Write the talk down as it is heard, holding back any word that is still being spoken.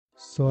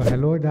So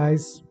hello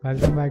guys,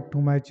 welcome back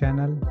to my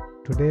channel.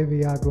 Today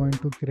we are going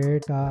to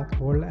create a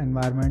cold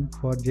environment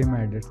for gym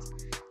edits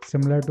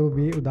similar to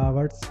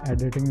b.udawat's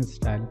editing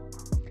style.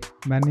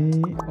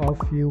 Many of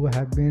you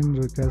have been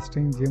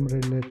requesting gym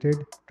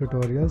related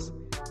tutorials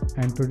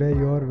and today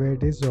your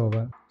wait is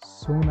over.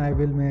 Soon I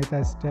will make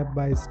a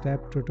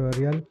step-by-step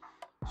tutorial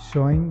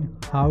showing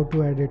how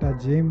to edit a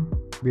gym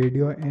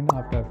video in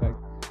After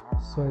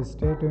Effects. So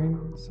stay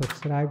tuned,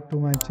 subscribe to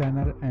my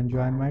channel and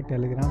join my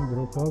Telegram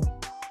group of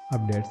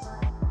updates.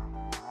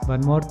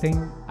 One more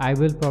thing, I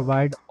will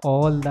provide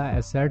all the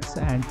assets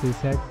and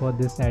preset for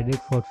this edit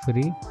for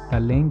free. The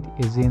link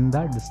is in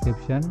the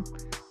description.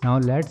 Now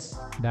let's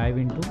dive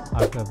into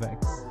After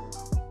Effects.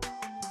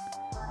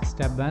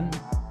 Step 1.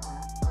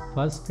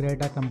 First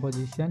create a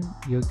composition.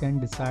 You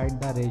can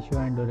decide the ratio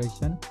and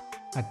duration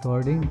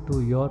according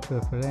to your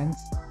preference.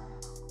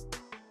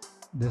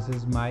 This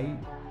is my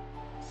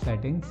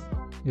settings.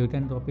 You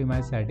can copy my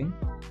setting.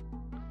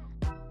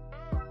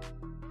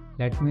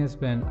 Let me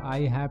explain.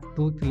 I have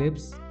two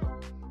clips,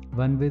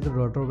 one with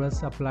rotor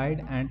brush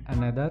applied and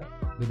another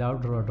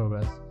without rotor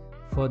brush.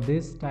 For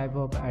this type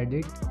of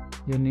edit,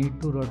 you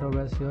need to rotor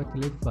brush your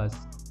clip first.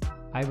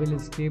 I will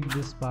skip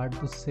this part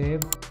to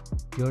save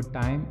your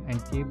time and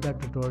keep the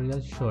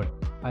tutorial short.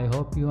 I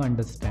hope you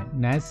understand.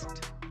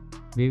 Next,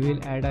 we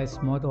will add a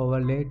smooth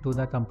overlay to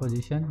the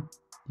composition.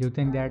 You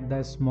can get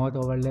the smooth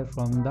overlay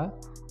from the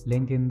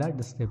link in the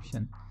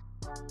description.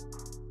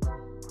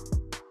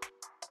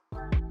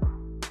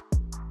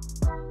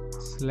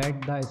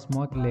 Select the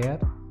smooth layer,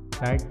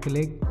 right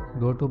click,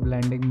 go to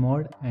blending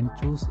mode and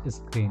choose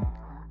screen.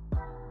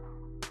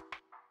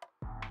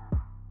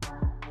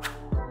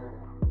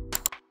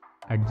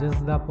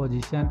 Adjust the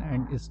position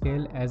and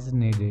scale as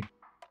needed.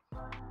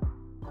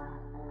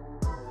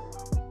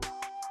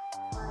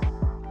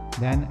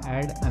 Then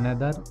add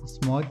another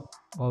smooth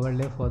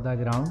overlay for the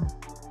ground.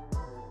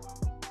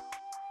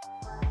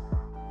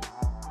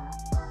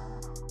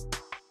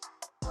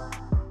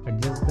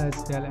 Adjust the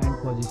scale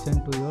and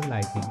position to your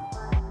liking.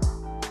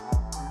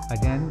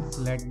 Again,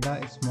 select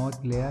the smooth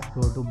layer,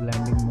 go to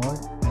blending mode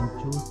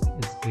and choose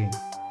screen.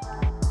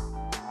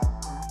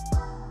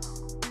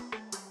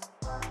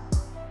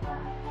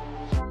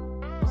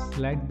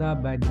 Select the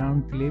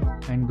background clip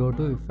and go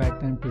to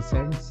effect and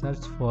preset,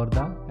 search for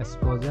the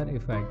exposure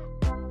effect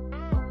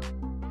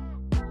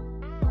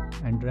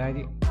and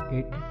drag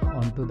it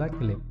onto the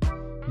clip.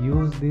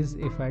 Use this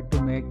effect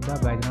to make the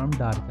background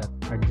darker.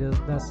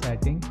 Adjust the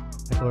setting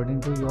according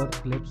to your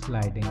clip's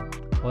lighting,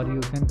 or you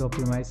can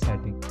copy my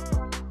setting.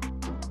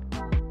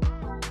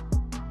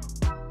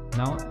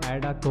 Now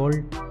add a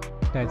cold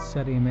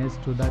texture image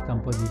to the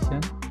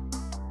composition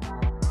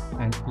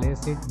and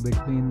place it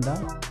between the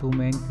two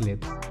main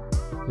clips.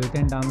 You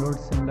can download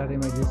similar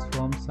images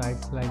from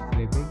sites like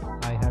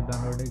Freepik. I have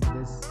downloaded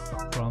this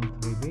from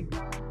Freepik.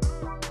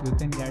 You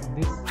can get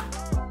this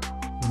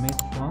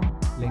image from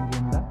link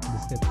in the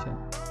description.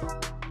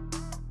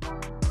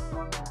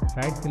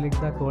 Right click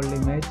the cold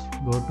image,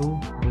 go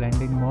to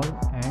blending mode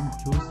and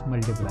choose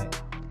multiply.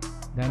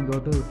 Then go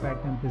to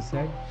effect and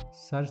preset,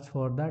 search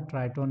for the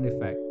tritone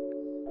effect.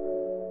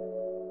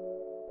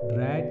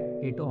 Drag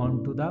it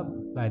onto the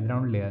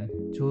background layer.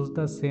 Choose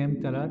the same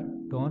color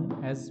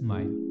tone as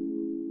mine.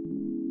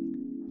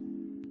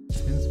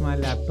 Since my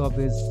laptop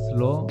is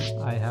slow,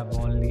 I have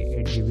only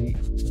 8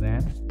 GB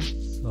RAM.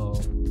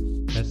 So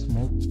let's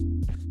move.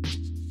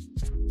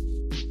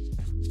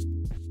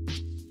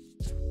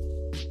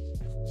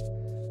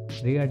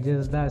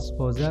 Readjust the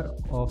exposure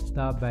of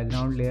the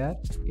background layer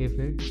if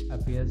it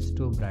appears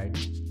too bright.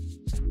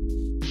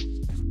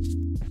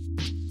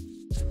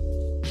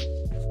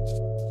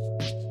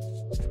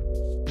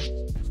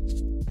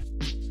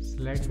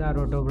 Select the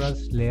rotor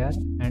brush layer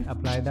and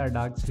apply the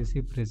dark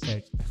CC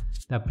preset.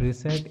 The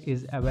preset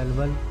is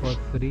available for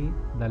free.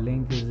 The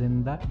link is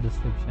in the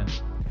description.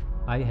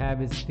 I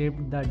have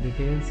skipped the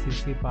detailed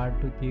CC part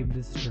to keep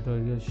this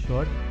tutorial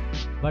short,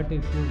 but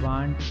if you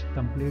want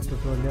complete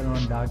tutorial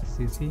on dark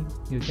CC,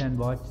 you can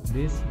watch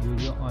this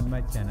video on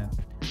my channel.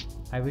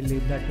 I will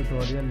leave the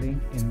tutorial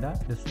link in the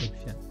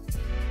description.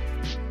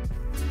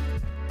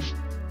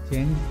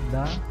 Change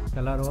the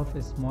color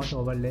of smooth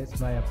overlays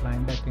by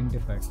applying the tint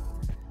effect.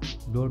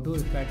 Go to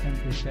effect and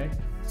preset,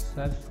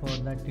 search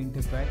for the tint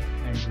effect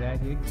and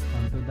drag it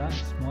onto the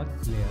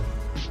smooth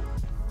layer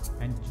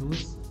and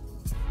choose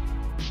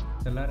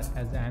color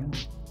as I am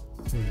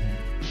choosing.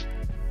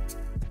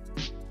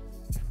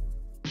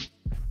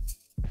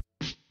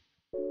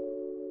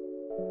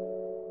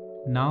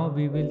 Now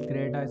we will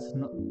create a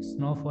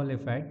snowfall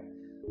effect.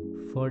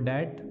 For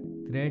that,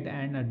 create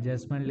an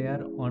adjustment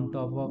layer on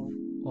top of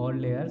all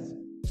layers.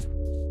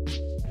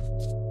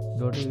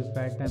 Go to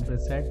effect and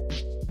preset,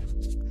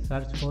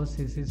 search for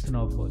CC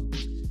snowfall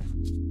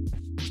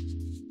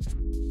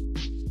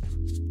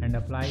and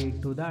apply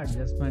it to the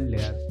adjustment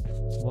layer.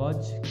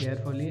 Watch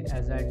carefully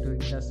as I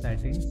tweak the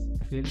settings.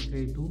 Feel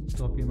free to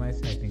copy my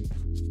settings.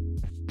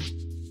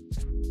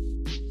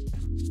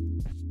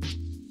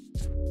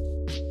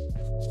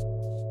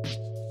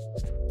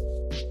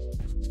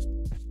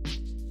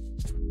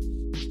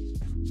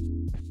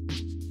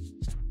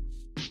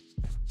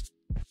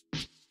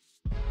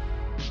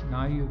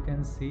 Now you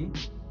can see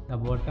the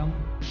bottom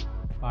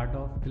part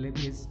of clip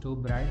is too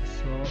bright,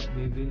 so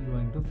we will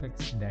going to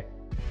fix that.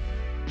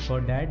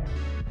 For that,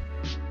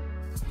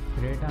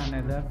 create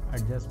another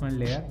adjustment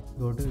layer,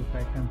 go to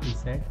effect and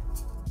preset,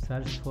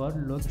 search for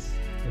looks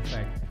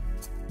effect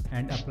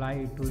and apply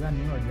it to the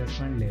new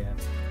adjustment layer.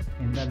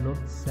 In the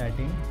looks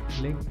setting,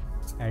 click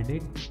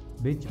edit,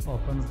 which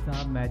opens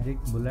the magic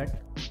bullet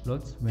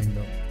looks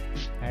window.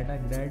 Add a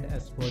grade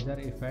exposure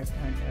effect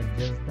and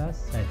adjust the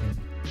setting.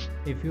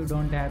 If you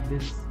don't have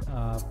this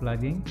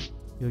plugin,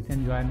 you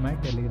can join my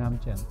Telegram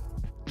channel.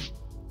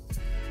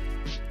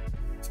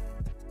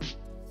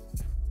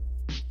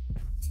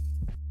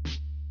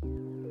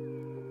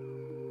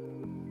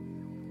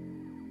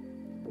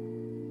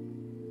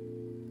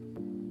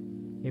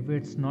 If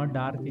it's not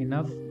dark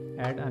enough,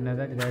 add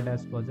another grade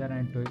exposure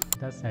and tweak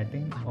the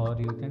setting, or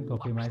you can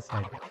copy my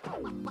setting.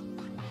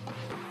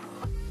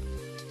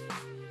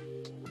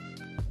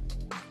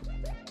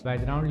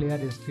 Background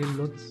layer still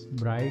looks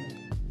bright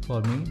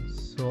for me,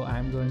 so I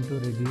am going to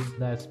reduce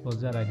the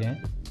exposure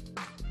again.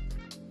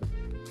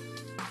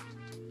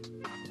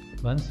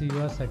 Once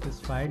you are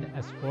satisfied,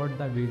 export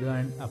the video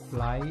and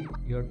apply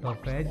your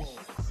top edge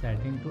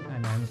setting to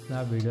enhance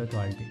the video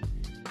quality.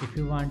 If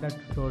you want a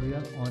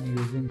tutorial on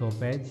using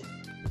top edge,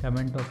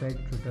 comment top edge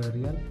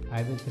tutorial.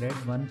 I will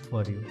create one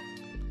for you.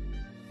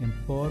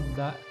 Import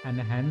the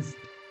enhanced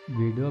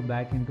video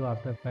back into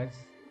After Effects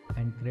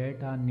and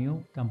create a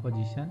new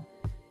composition.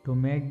 To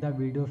make the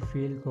video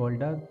feel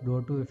colder,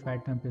 go to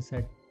Effect and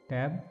Preset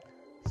tab,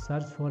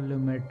 search for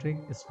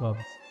lumetric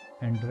scopes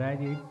and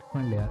drag it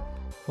one layer.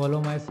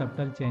 Follow my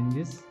subtle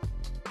changes.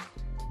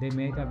 They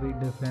make a big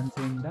difference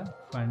in the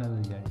final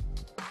result.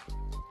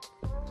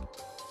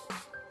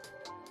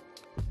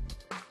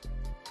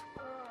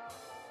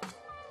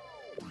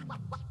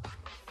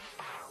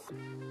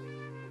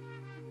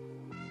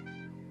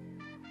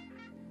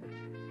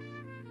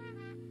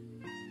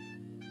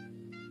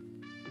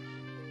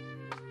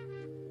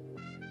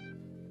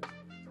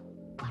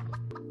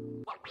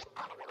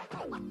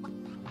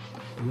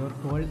 Your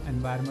cold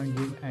environment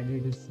GIMP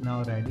edit is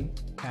now ready.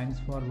 Thanks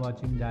for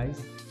watching,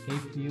 guys.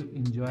 If you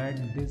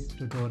enjoyed this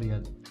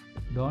tutorial,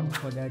 don't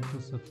forget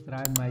to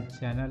subscribe my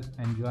channel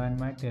and join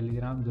my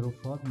Telegram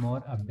group for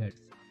more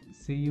updates.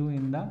 See you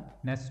in the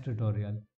next tutorial.